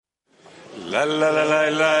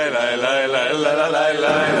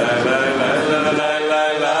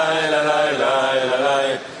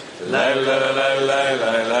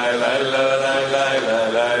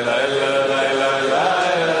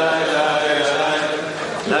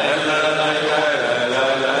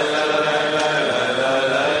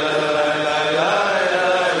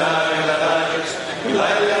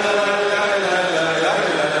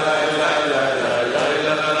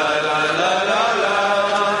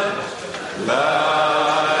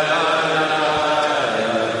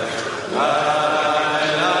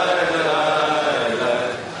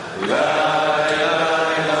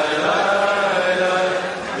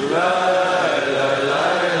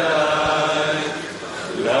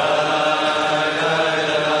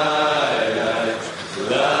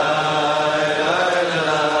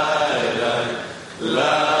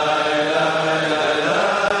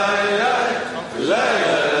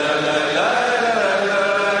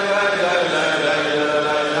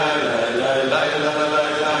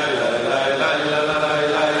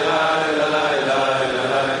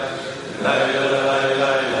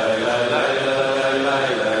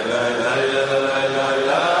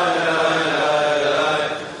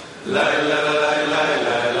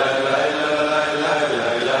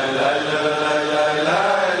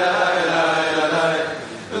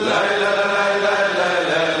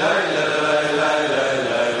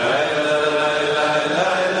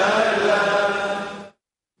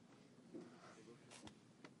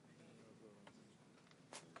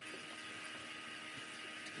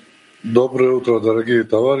Доброе утро, дорогие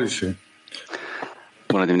товарищи.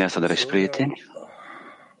 Bună dimineața, dragi prieteni!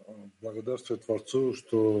 Благодарствую Творцу,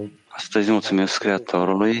 что Astăzi mulțumesc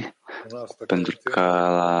Creatorului pentru că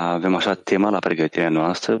avem așa tema la pregătirea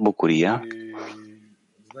noastră, bucuria.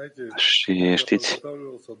 Și știți,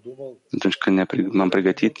 atunci când m-am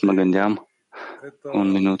pregătit, mă gândeam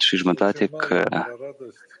 1 minut și jumătate că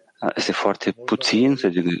este foarte puțin să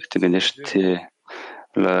te gândești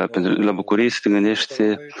la bucurie, să te gândești,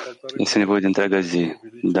 este nevoie de întreaga zi.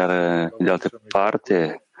 Dar, de altă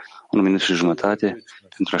parte, 1 minut și jumătate,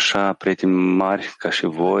 pentru așa prieteni mari ca și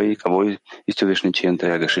voi, ca voi, este o veșnicie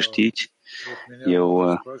întreagă. Și știți,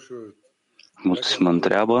 mulți mă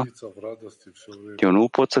întreabă, eu nu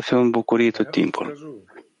pot să fiu în bucurie tot timpul.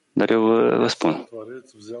 Dar eu vă spun,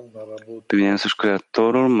 pe mine însuși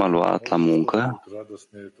Creatorul m-a luat la muncă.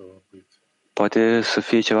 Poate să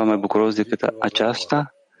fie ceva mai bucuros decât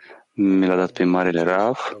aceasta? Mi l-a dat pe Marele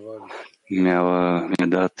Rav, mi-a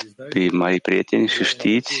dat pe mari prieteni și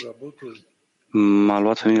știți, m-a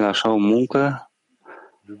luat pe mine la așa o muncă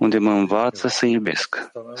unde mă învață să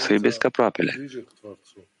iubesc aproapele,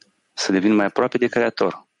 să devin mai aproape de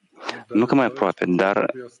Creator. Nu că mai aproape,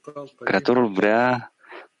 dar Creatorul vrea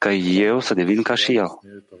ca eu să devin ca și El.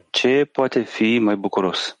 Ce poate fi mai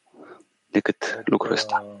bucuros decât lucrul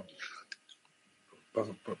ăsta?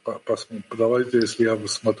 Давайте, если я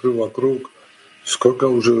смотрю вокруг, сколько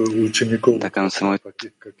уже учеников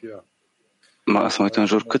таких, как я. Să mă uit în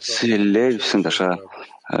jur, câți elevi sunt așa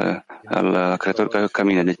la Creator ca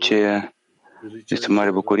mine. De ce este o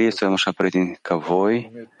mare bucurie să am așa prieteni ca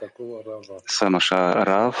voi, să am așa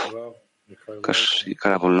Rav, ca și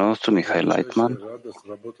Ravul nostru, Mihail Leitman.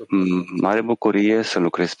 Mare bucurie să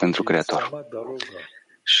lucrez pentru Creator.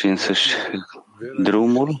 Și însăși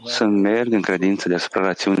drumul să merg în credință deasupra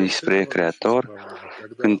rațiunii spre Creator,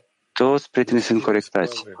 când toți prietenii sunt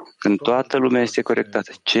corectați, când toată lumea este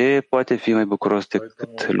corectată. Ce poate fi mai bucuros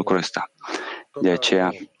decât lucrul ăsta? De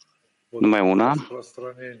aceea, numai una,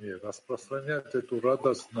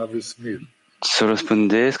 să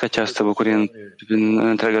răspândesc această bucurie în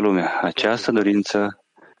întreaga lume. Această dorință,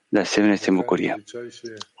 de asemenea, este în bucurie.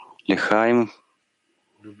 Lehaim,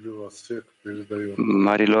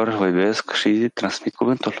 marilor, vă iubesc și transmit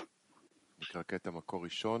cuvântul.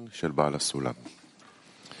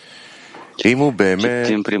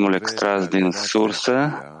 Citim primul extras din sursă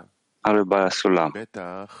al lui Baal Sulam.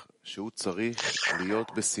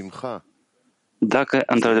 Dacă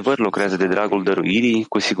într-adevăr lucrează de dragul dăruirii,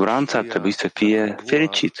 cu siguranță ar trebui să fie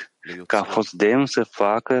fericit, că a fost demn să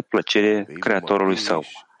facă plăcere Creatorului său.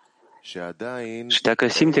 Și dacă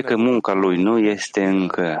simte că munca lui nu este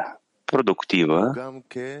încă productivă,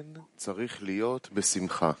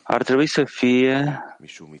 ar trebui să fie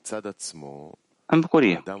în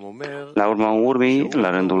bucurie. La urma urmei, la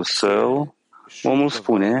rândul său, omul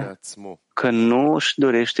spune că nu își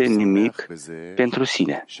dorește nimic pentru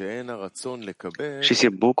sine și se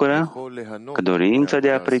bucură că dorința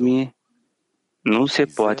de a primi nu se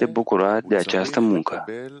poate bucura de această muncă.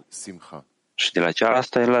 Și de la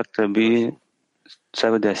aceasta el ar trebui să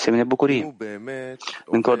aibă de asemenea bucurie.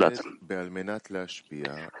 Încă o dată,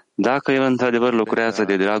 dacă el într-adevăr lucrează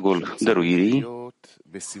de dragul dăruirii,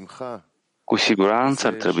 cu siguranță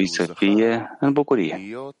ar trebui să fie în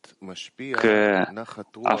bucurie, că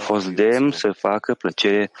a fost demn să facă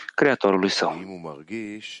plăcere Creatorului său.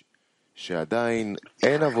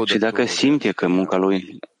 Și dacă simte că munca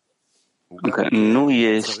lui încă nu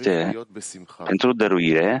este pentru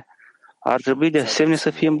dăruire, ar trebui de asemenea să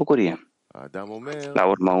fie în bucurie. La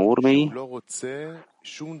urma urmei,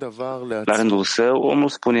 la rândul său, omul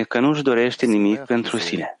spune că nu-și dorește nimic pentru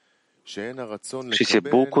sine și se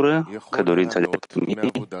bucură că dorința de a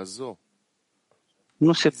primi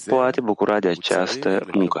nu se poate bucura de această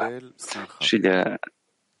muncă și de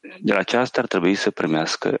la aceasta ar trebui să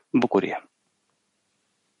primească bucurie.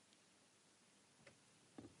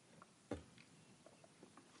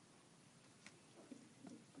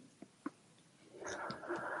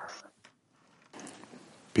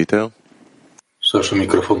 Peter? Саша,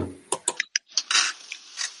 микрофон.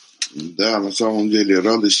 Да, на самом деле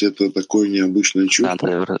радость — это такое необычное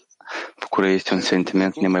чувство. Bucuria este un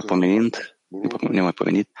sentiment nemaipomenit.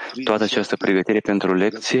 Toată această pregătire pentru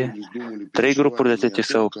lecție, 3 grupuri de atleți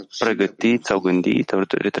s-au pregătit, s-au gândit, au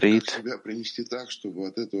retrăit.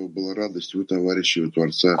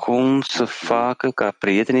 Cum să facă ca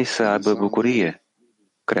prietenii să aibă bucurie?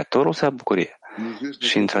 Creatorul să aibă bucurie.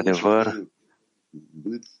 Și, într-adevăr,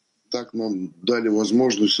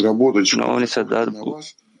 nouă ni s-a dat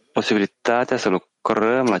posibilitatea să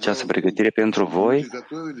lucrăm la această pregătire pentru voi.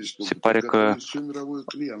 Se pare că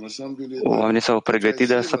oamenii s-au pregătit,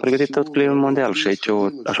 dar s-a pregătit tot climatul mondial și aici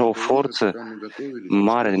așa o forță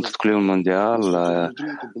mare din tot climatul mondial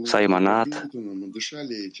s-a emanat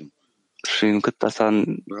și încât asta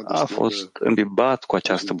a fost îmbibat cu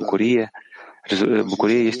această bucurie.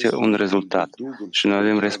 Bucuria este un rezultat și noi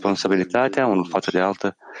avem responsabilitatea unul față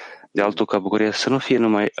de altul ca bucuria să nu fie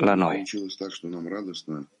numai la noi.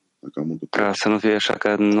 Ca să nu fie așa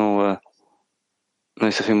că noi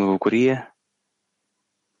să fim în bucurie.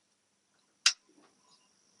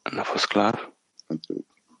 N-a fost clar?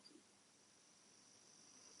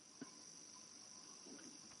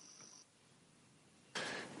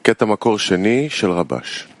 קטע מקור שני של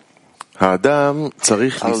רבש. האדם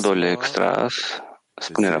צריך Al doilea extras,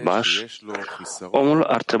 spune Rabash, omul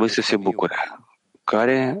ar trebui să se bucure,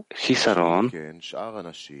 care hisaron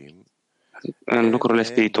în lucrurile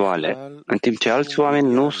spirituale, în timp ce alți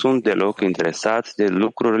oameni nu sunt deloc interesați de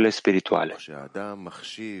lucrurile spirituale.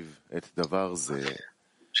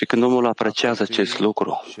 Și când omul apreciază acest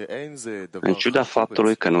lucru, în ciuda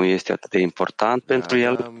faptului că nu este atât de important pentru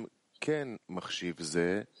el,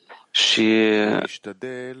 și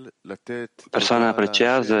persoana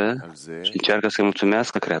apreciază și încearcă să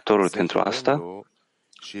mulțumească Creatorul pentru asta,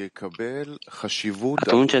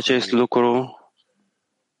 atunci acest lucru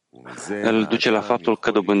îl duce la faptul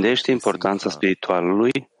că dobândește importanța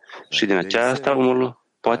spiritualului și din aceasta omul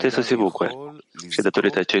poate să se bucure. Și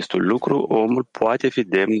datorită acestui lucru, omul poate fi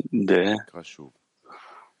demn de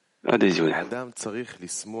adeziune.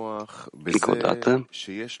 Încă o dată,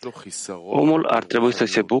 omul ar trebui să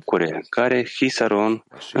se bucure care hisaron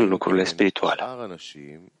în lucrurile spirituale,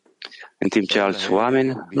 în timp ce alți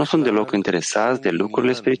oameni nu sunt deloc interesați de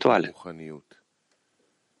lucrurile spirituale.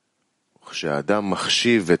 Și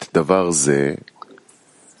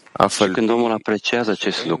când omul apreciază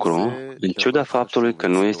acest lucru, în ciuda faptului că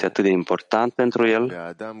nu este atât de important pentru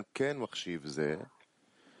el,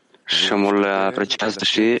 și omul apreciază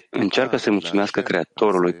și încearcă să mulțumească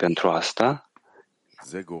Creatorului pentru asta,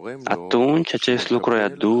 atunci acest lucru îi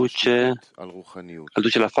aduce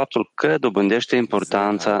la faptul că dobândește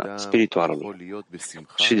importanța spiritualului.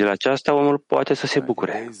 Și de la aceasta omul poate să se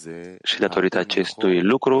bucure. Și datorită acestui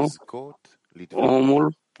lucru,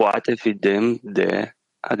 omul poate fi demn de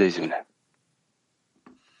adeziune.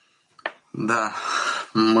 Да,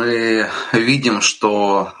 мы видим,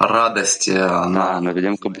 что радость, noi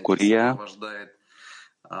vedem că bucuria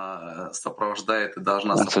сопровождает и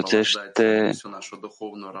должна сопровождать всю нашу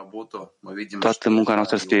духовную работу. Мы видим, toată munca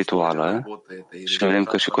noastră spirituală și vedem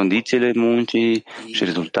că și condițiile muncii și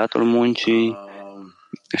rezultatul muncii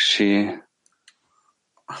și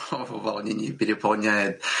волнение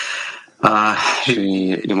переполняет.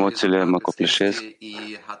 Și emoțiile mă copleșesc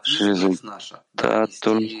și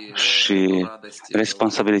rezultatul și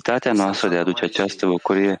responsabilitatea noastră de a aduce această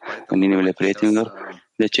bucurie în inimile prietenilor.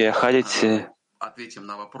 De aceea, haideți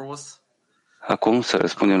acum să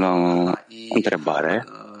răspundem la o întrebare.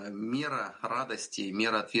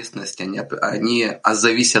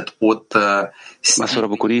 Măsura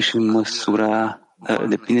bucuriei și măsura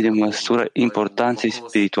depinde de măsura importanței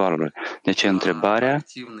spiritualului. De aceea întrebarea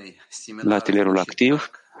la atelierul activ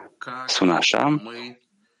sună așa: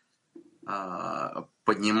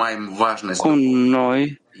 cum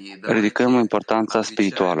noi ridicăm importanța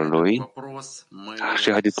spiritualului?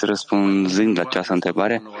 Și haideți să răspunzând la această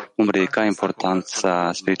întrebare, vom ridica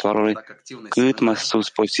importanța spiritualului cât mai sus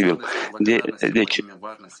posibil. Deci,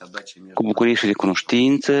 cu bucurie și de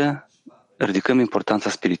cunoștință, ridicăm importanța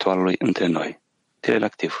spiritualului între noi. Atelierul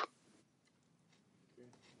activ.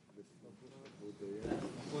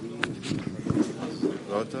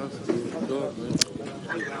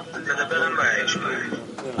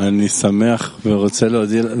 אני שמח ורוצה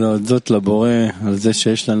להודות לבורא על זה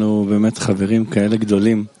שיש לנו באמת חברים כאלה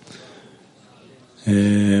גדולים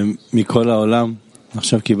מכל העולם.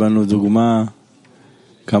 עכשיו קיבלנו דוגמה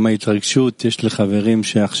כמה התרגשות יש לחברים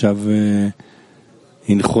שעכשיו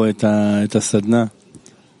הנחו את הסדנה,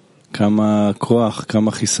 כמה כוח,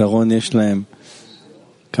 כמה חיסרון יש להם,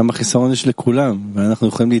 כמה חיסרון יש לכולם, ואנחנו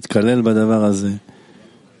יכולים להתקלל בדבר הזה,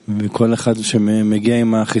 וכל אחד שמגיע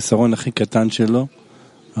עם החיסרון הכי קטן שלו,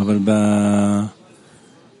 אבל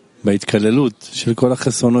בהתקללות של כל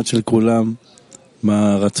החסרונות של כולם,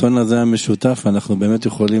 ברצון הזה המשותף, אנחנו באמת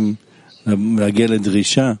יכולים להגיע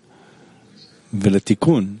לדרישה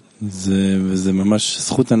ולתיקון. וזה ממש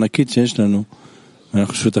זכות ענקית שיש לנו,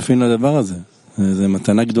 ואנחנו שותפים לדבר הזה. זה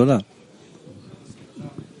מתנה גדולה.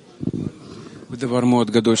 ודבר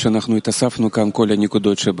מאוד גדול שאנחנו התאספנו כאן כל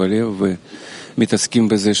הנקודות שבלב ומתעסקים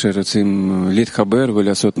בזה שרוצים להתחבר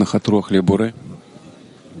ולעשות נחת רוח לבורא.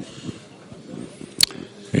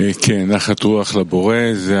 כן, נחת רוח לבורא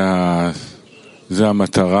זה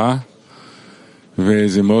המטרה,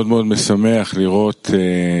 וזה מאוד מאוד משמח לראות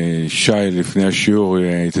שי לפני השיעור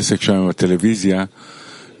התעסק שם עם הטלוויזיה,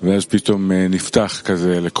 ואז פתאום נפתח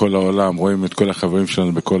כזה לכל העולם, רואים את כל החברים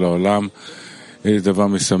שלנו בכל העולם. זה דבר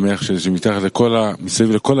משמח שמתחת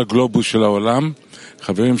מסביב לכל הגלובוס של העולם,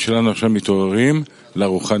 חברים שלנו עכשיו מתעוררים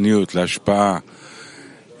לרוחניות, להשפעה.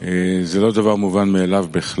 זה לא דבר מובן מאליו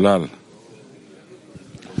בכלל.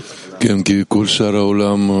 כן, כי כל שאר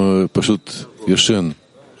העולם פשוט ישן,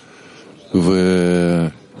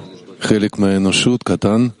 וחלק מהאנושות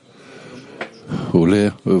קטן עולה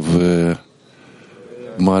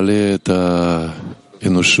ומעלה את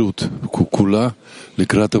האנושות כולה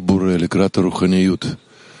לקראת הבורא, לקראת הרוחניות,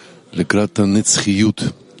 לקראת הנצחיות,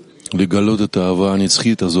 לגלות את האהבה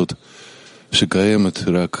הנצחית הזאת שקיימת,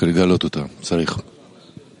 רק לגלות אותה, צריך.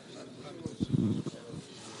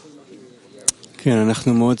 כן,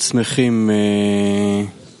 אנחנו מאוד שמחים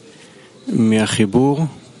מהחיבור.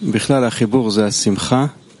 בכלל החיבור זה השמחה,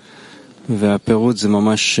 והפירוד זה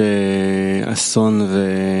ממש אסון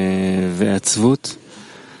ועצבות,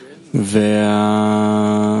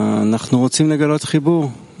 ואנחנו רוצים לגלות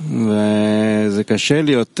חיבור, וזה קשה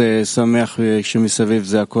להיות שמח כשמסביב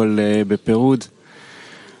זה הכל בפירוד,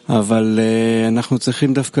 אבל אנחנו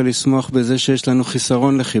צריכים דווקא לשמוח בזה שיש לנו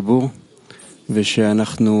חיסרון לחיבור,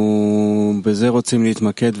 ושאנחנו בזה רוצים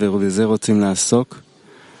להתמקד ובזה רוצים לעסוק,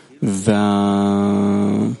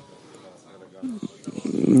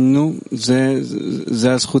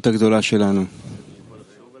 זה הזכות הגדולה שלנו.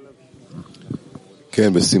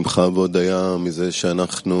 כן, בשמחה והודיה מזה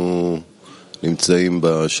שאנחנו נמצאים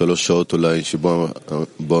בשלוש שעות אולי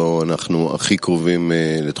שבו אנחנו הכי קרובים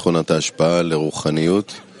לתכונת ההשפעה,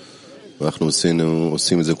 לרוחניות, ואנחנו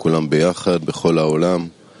עושים את זה כולם ביחד בכל העולם,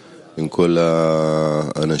 עם כל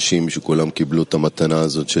האנשים שכולם קיבלו את המתנה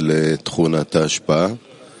הזאת של תכונת ההשפעה,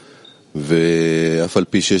 ואף על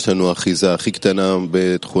פי שיש לנו אחיזה הכי קטנה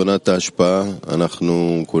בתכונת ההשפעה,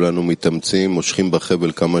 אנחנו כולנו מתאמצים, מושכים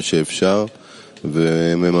בחבל כמה שאפשר,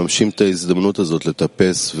 ומממשים את ההזדמנות הזאת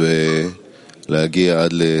לטפס ולהגיע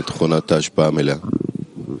עד לתכונת ההשפעה המלאה.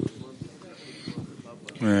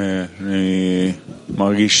 אני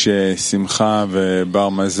מרגיש שמחה ובר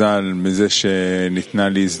מזל מזה שניתנה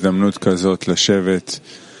לי הזדמנות כזאת לשבת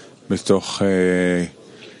בתוך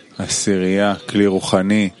עשירייה, כלי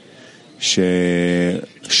רוחני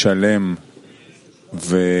ששלם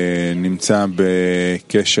ונמצא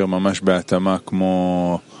בקשר ממש בהתאמה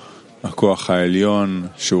כמו הכוח העליון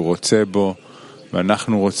שהוא רוצה בו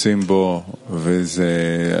ואנחנו רוצים בו, וזה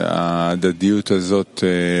ההדדיות הזאת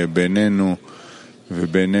בינינו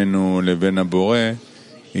ובינינו לבין הבורא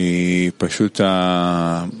היא פשוט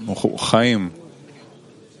החיים.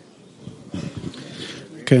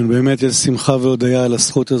 כן, באמת יש שמחה והודיה על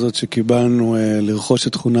הזכות הזאת שקיבלנו לרכוש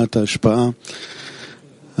את תכונת ההשפעה,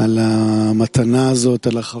 על המתנה הזאת,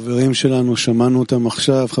 על החברים שלנו, שמענו אותם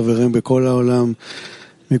עכשיו, חברים בכל העולם,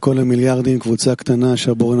 מכל המיליארדים, קבוצה קטנה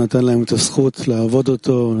שהבורא נתן להם את הזכות לעבוד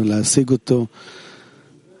אותו, להשיג אותו.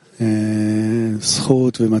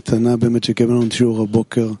 זכות ומתנה באמת שקיבלנו לנו שיעור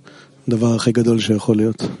הבוקר, הדבר הכי גדול שיכול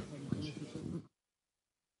להיות.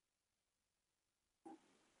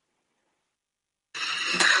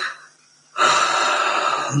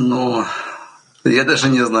 Ну, я даже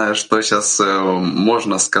не знаю, что сейчас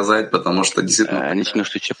можно сказать, потому что действительно... Nici nu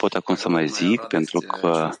știu ce pot acum să mai zic, pentru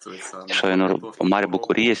că așa o mare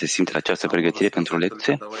bucurie se simte la această pregătire pentru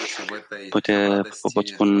lecție. Pot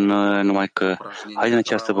spune numai că hai în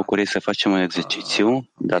această bucurie să facem un exercițiu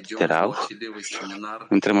dat de Rav.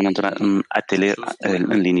 Intrăm în atelier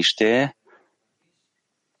în liniște.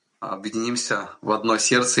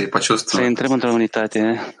 Să intrăm într-o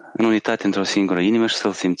unitate, într-o singură inimă și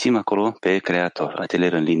să-L simțim acolo pe Creator.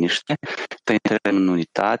 Atelier în liniște, să intrăm în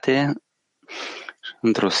unitate,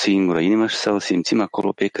 într-o singură inimă și să-L simțim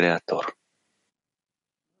acolo pe Creator.